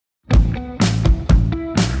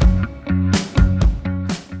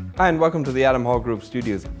Hi and welcome to the Adam Hall Group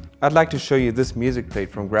Studios. I'd like to show you this music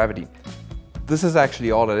plate from Gravity. This is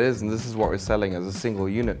actually all it is, and this is what we're selling as a single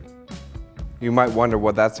unit. You might wonder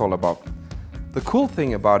what that's all about. The cool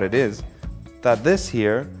thing about it is that this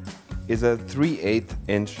here is a 3/8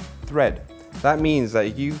 inch thread. That means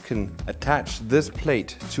that you can attach this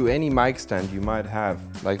plate to any mic stand you might have,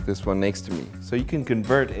 like this one next to me. So you can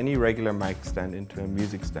convert any regular mic stand into a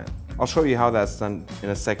music stand. I'll show you how that's done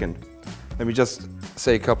in a second. Let me just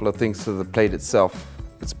say a couple of things to the plate itself.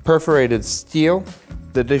 It's perforated steel.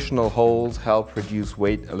 The additional holes help reduce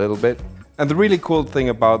weight a little bit. And the really cool thing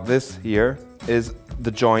about this here is the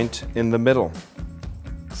joint in the middle.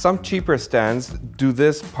 Some cheaper stands do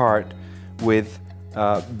this part with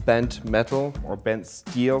bent metal or bent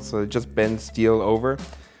steel, so they just bend steel over,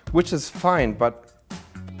 which is fine, but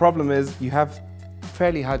the problem is you have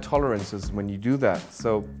fairly high tolerances when you do that.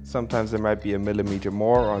 So sometimes there might be a millimeter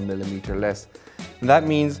more or a millimeter less. And that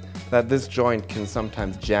means that this joint can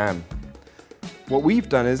sometimes jam. What we've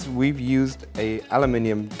done is we've used a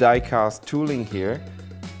aluminium die cast tooling here.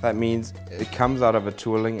 That means it comes out of a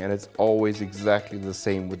tooling and it's always exactly the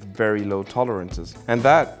same with very low tolerances. And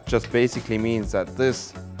that just basically means that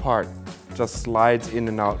this part just slides in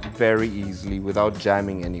and out very easily without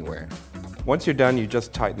jamming anywhere. Once you're done, you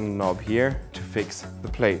just tighten the knob here to fix the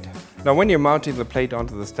plate. Now when you're mounting the plate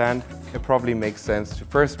onto the stand, it probably makes sense to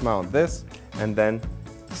first mount this and then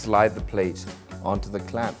slide the plate onto the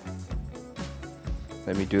clamp.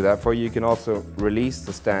 Let me do that for you. You can also release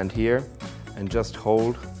the stand here and just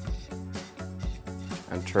hold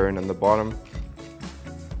and turn on the bottom.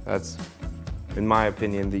 That's, in my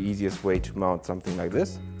opinion, the easiest way to mount something like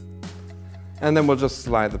this. And then we'll just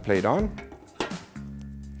slide the plate on.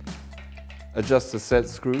 Adjust the set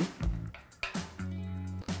screw.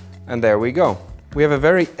 And there we go. We have a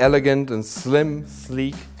very elegant and slim,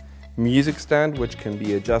 sleek music stand which can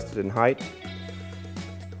be adjusted in height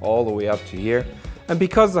all the way up to here. And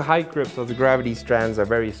because the height grips of the Gravity strands are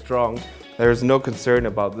very strong, there is no concern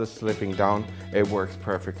about this slipping down. It works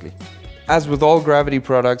perfectly. As with all Gravity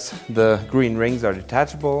products, the green rings are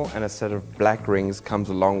detachable and a set of black rings comes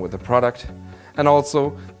along with the product. And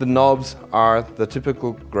also the knobs are the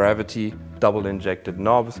typical Gravity double injected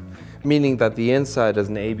knobs, meaning that the inside is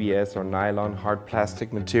an ABS or nylon hard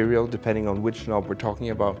plastic material, depending on which knob we're talking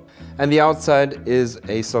about. And the outside is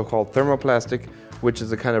a so-called thermoplastic, which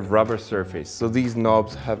is a kind of rubber surface. So these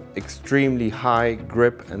knobs have extremely high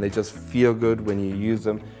grip and they just feel good when you use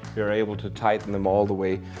them. You're able to tighten them all the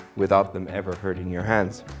way without them ever hurting your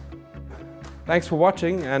hands. Thanks for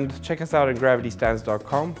watching and check us out at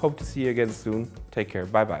gravitystands.com. Hope to see you again soon. Take care.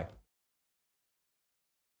 Bye bye.